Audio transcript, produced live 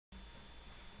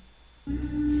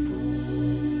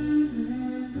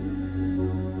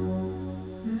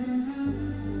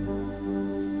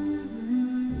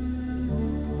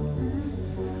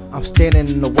I'm standing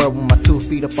in the world with my 2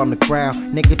 feet up on the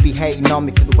ground. Niggas be hating on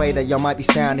me cause the way that y'all might be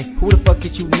sounding. Who the fuck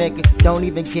is you, nigga? Don't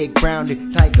even get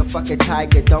grounded. Like a fucking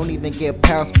tiger, don't even get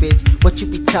pounced, bitch. What you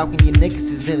be talking? You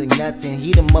niggas is really nothing.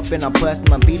 Heat 'em up and I bust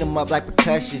 'em, I beat 'em up like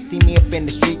percussion. See me up in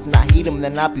the streets and I heat 'em,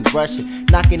 then I be rushing.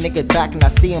 Knocking niggas back and I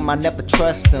see 'em, I never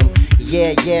trust 'em.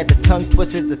 Yeah, the tongue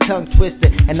twister's the tongue twister.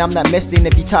 And I'm not missing,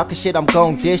 if you talking shit, I'm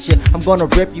gon' dish you. I'm gonna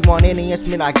rip you on any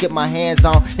instrument I get my hands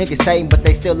on. Niggas hating, but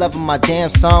they still loving my damn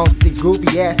songs. These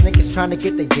groovy ass niggas trying to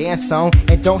get their dance on.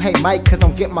 And don't hate Mike cause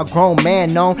I'm getting my grown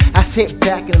man on. I sit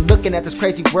back and looking at this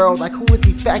crazy world like, who is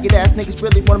these faggot ass niggas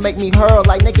really wanna make me hurl?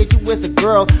 Like, niggas, you is a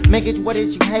girl. Niggas, what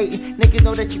is you hating? Niggas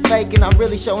know that you faking. I'm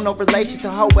really showing no relation to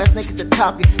hoe ass niggas that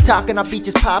talking, I be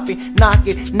just popping,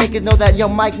 knocking. Niggas know that yo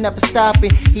Mike never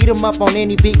stopping. Heat 'em up on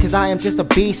any beat cause I am just a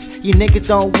beast. You niggas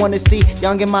don't wanna see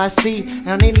young in my seat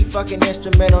on any fucking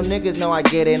instrumental. Niggas know I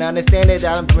get it. Understand that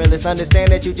I'm realist.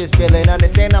 Understand that you just feeling.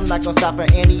 Understand I'm not gonna stop for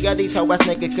any of these hoe ass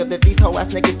niggas. Cause if these hoe ass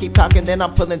niggas keep talking, then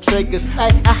I'm pulling triggers.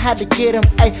 Ay, I had to get 'em.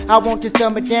 Ay, I won't just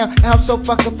dumb it down. I'm so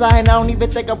fucking fly and I don't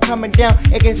even think I'm coming down.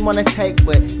 Niggas wanna take,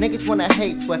 but niggas wanna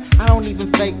hate, but I don't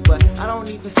even fake, but I don't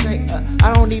even say,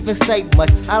 I don't even say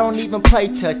much. I don't even play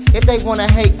touch. If they wanna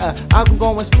hate, I'm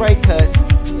going spray cuss.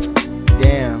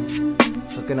 Damn,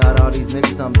 looking at all these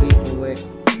niggas I'm beefing with,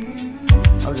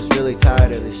 I'm just really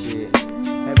tired of this shit.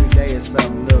 Every day is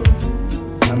something new.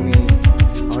 I mean,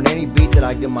 on any beat that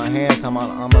I get my hands, I'm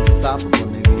unstoppable,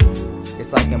 nigga.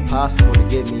 It's like impossible to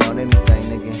get me on anything,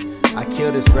 nigga. I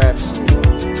kill this rap shit.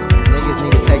 Niggas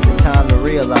need to take the time to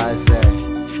realize that.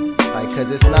 Like,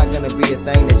 cause it's not gonna be a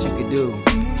thing that you can do.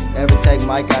 Ever take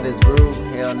Mike out his groove?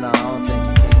 Hell no, I don't think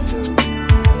you can do.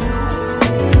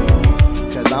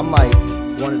 Cause I'm like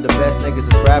one of the best niggas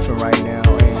that's rapping right now,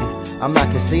 and I'm not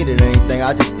conceited or anything,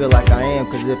 I just feel like I am.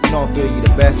 Cause if you don't feel you the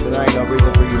best, then there ain't no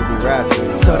reason for you to be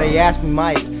rapping. So they asked me,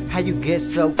 Mike, how you get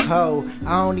so cold?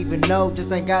 I don't even know,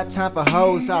 just ain't got time for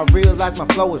hoes. I realized my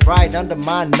flow was right under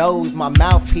my nose. My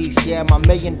mouthpiece, yeah, my $1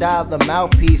 million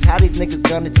mouthpiece. How these niggas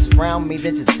gonna just round me,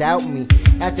 then just doubt me?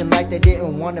 Acting like they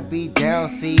didn't wanna be down,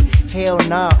 see? Hell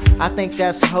nah, I think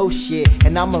that's hoe shit.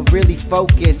 And I'ma really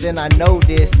focus, and I know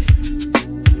this.